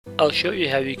I'll show you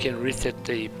how you can reset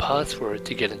the password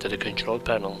to get into the control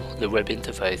panel, the web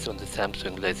interface on the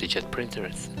Samsung LaserJet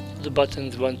printers. The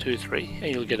buttons 1, 2, 3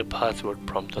 and you'll get a password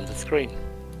prompt on the screen.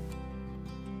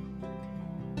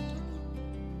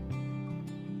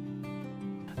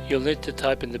 You'll need to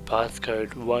type in the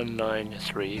passcode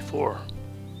 1934.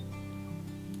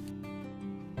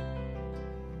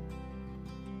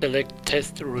 Select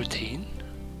Test Routine,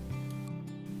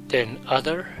 then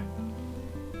Other,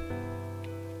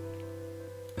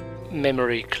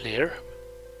 Memory Clear,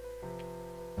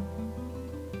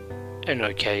 and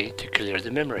OK to clear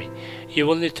the memory. You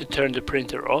will need to turn the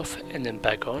printer off and then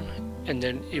back on, and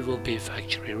then it will be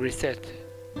factory reset.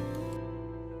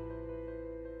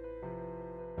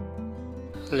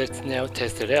 Let's now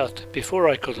test it out. Before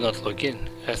I could not log in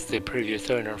as the previous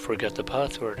owner forgot the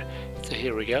password. So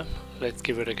here we go. Let's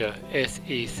give it a go.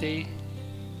 SEC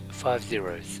 5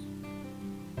 zeros.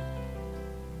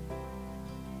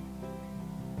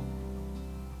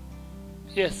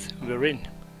 Yes, we're in.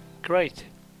 Great.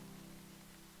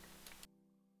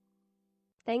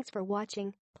 Thanks for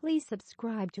watching. Please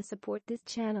subscribe to support this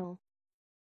channel.